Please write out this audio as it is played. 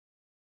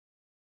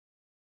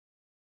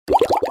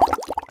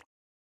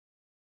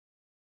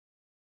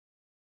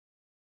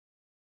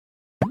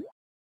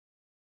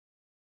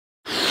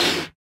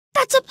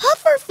That's a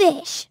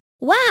pufferfish.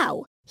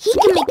 Wow, he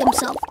can make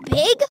himself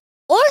big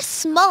or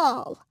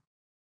small.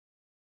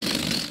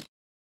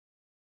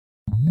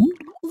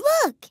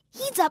 Look,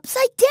 he's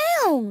upside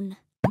down.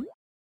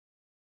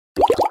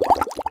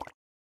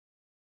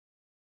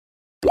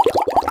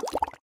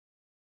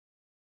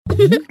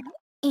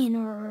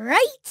 And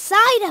right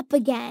side up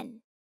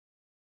again.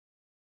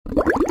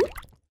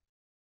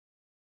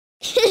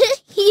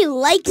 He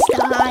likes to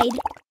hide.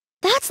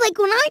 That's like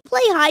when I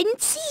play hide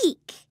and seek.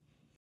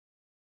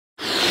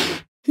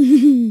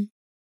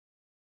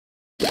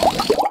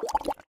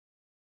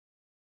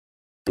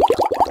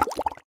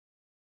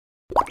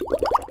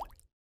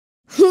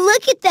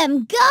 Look at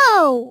them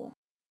go!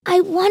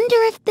 I wonder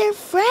if they're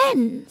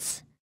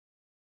friends.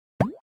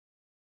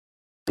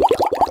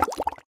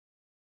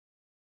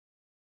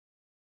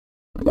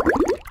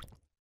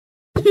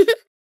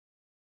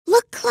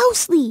 Look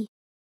closely.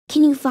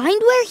 Can you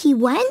find where he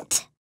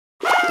went?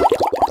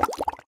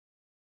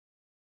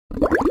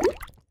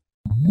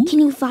 Can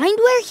you find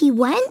where he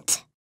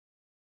went?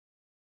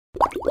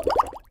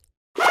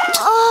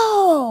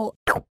 Oh!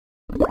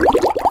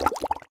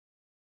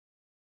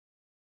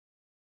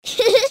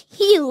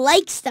 He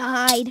likes to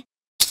hide.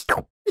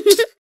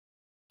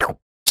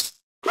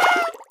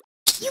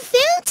 You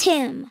found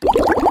him.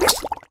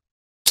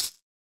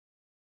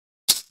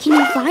 Can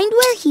you find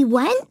where he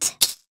went?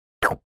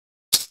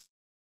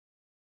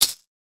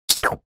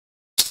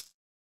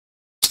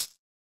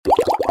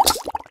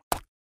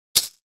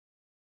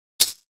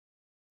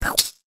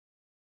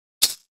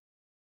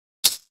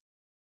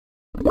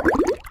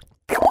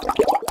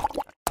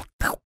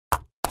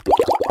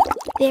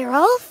 They're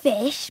all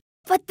fish,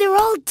 but they're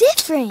all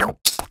different.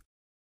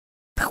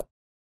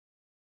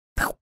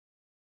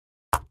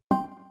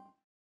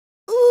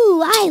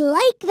 Ooh, I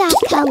like that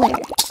color.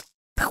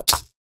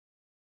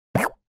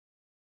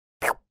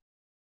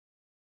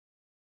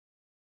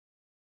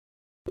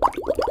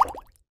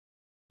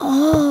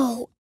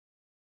 Oh.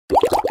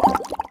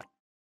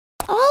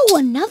 Oh,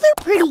 another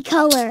pretty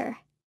color.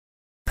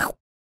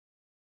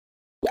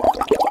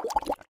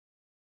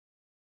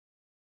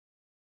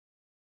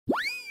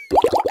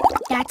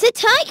 That's a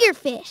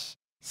tigerfish.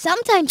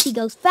 Sometimes he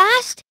goes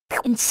fast,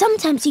 and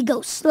sometimes he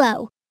goes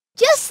slow,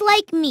 just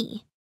like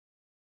me.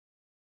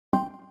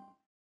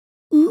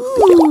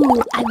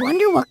 Ooh, I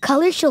wonder what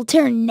color she'll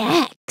turn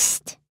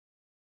next.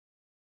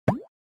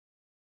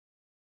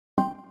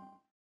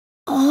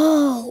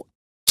 Oh.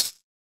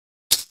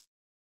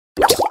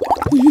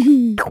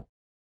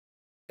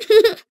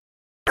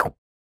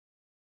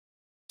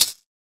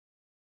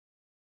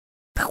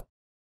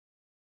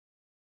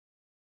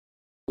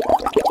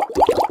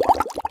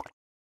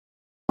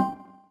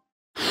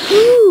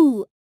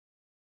 Ooh.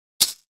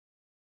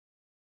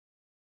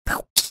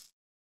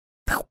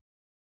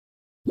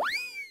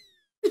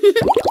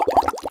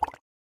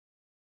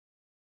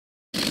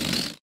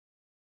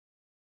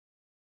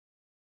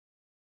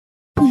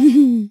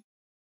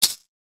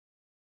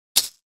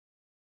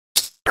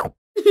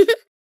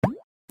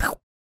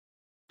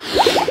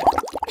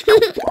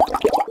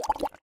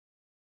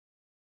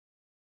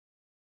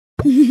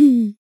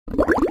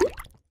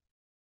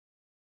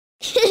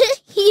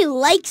 He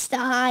likes to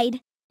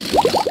hide.